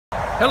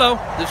Hello,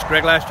 this is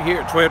Greg Laster here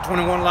at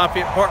 1221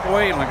 Lafayette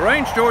Parkway in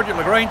LaGrange, Georgia,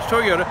 LaGrange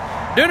Toyota,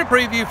 doing a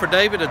preview for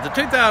David of the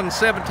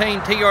 2017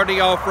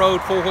 TRD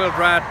Off-Road 4-wheel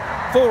drive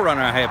 4Runner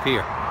I have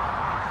here.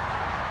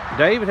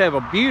 David have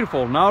a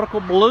beautiful nautical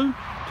blue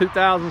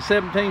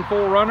 2017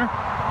 4Runner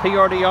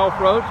TRD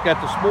Off-Road. It's got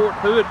the sport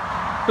hood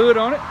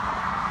on it.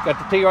 Got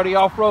the TRD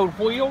Off-Road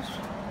wheels.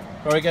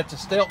 Already got the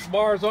stealth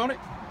bars on it.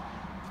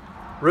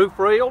 Roof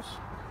rails.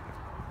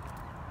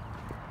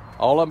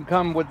 All of them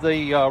come with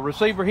the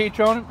receiver hitch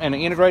on it and an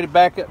integrated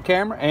backup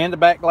camera, and the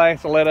back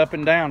glass will let up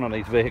and down on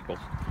these vehicles.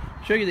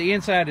 Show you the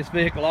inside of this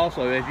vehicle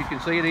also. As you can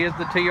see, it is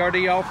the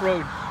TRD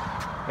Off-Road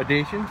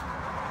edition.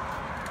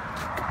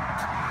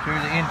 Show you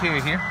the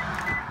interior here.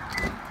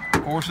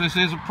 Of course, this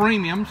is a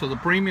premium, so the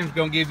premium is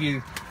going to give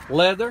you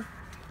leather,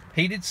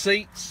 heated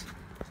seats,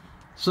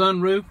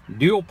 sunroof,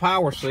 dual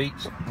power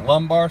seats,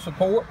 lumbar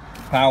support,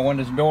 power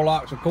windows and door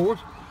locks, of course.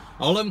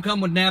 All of them come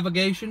with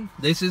navigation.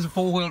 This is a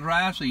 4-wheel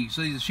drive, so you can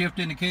see the shift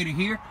indicator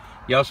here.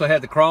 You also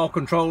have the crawl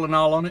control and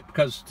all on it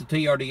because it's the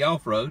TRD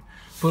Off-Road.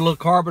 Put a little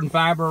carbon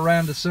fiber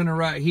around the center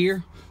right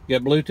here. You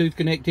got Bluetooth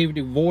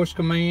connectivity, voice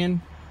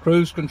command,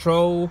 cruise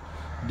control,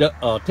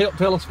 tilt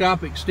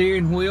telescopic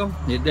steering wheel.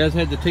 It does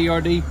have the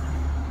TRD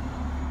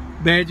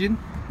badging.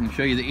 Let me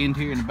show you the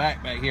interior and the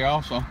back here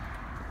also.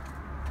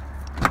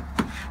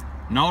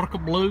 Nautical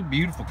blue,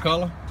 beautiful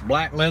color,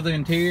 black leather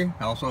interior.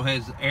 Also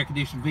has air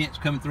conditioned vents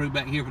coming through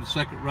back here for the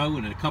second row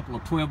and a couple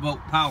of 12-volt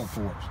power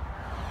ports.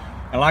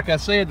 And like I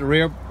said, the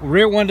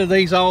rear window of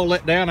these all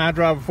let down. I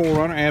drive a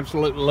 4Runner,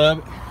 absolutely love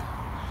it.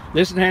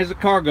 This one has a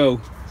cargo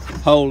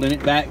hole in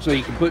it back so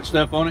you can put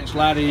stuff on it,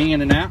 slide it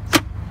in and out.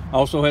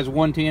 Also has a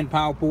 110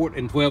 power port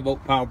and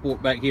 12-volt power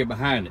port back here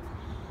behind it.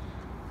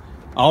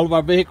 All of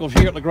our vehicles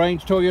here at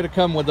LaGrange Toyota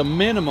come with a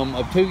minimum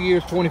of 2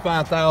 years,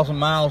 25,000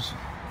 miles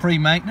free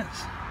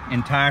maintenance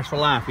and tires for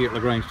life here at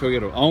LaGrange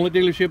Toyota. Only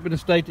dealership in the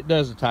state that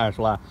does the tires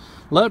for life.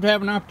 Love to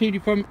have an opportunity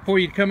for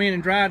you to come in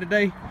and drive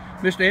today.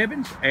 Mr.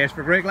 Evans, ask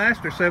for Greg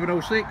Laster,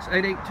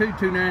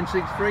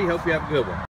 706-882-2963. Hope you have a good one.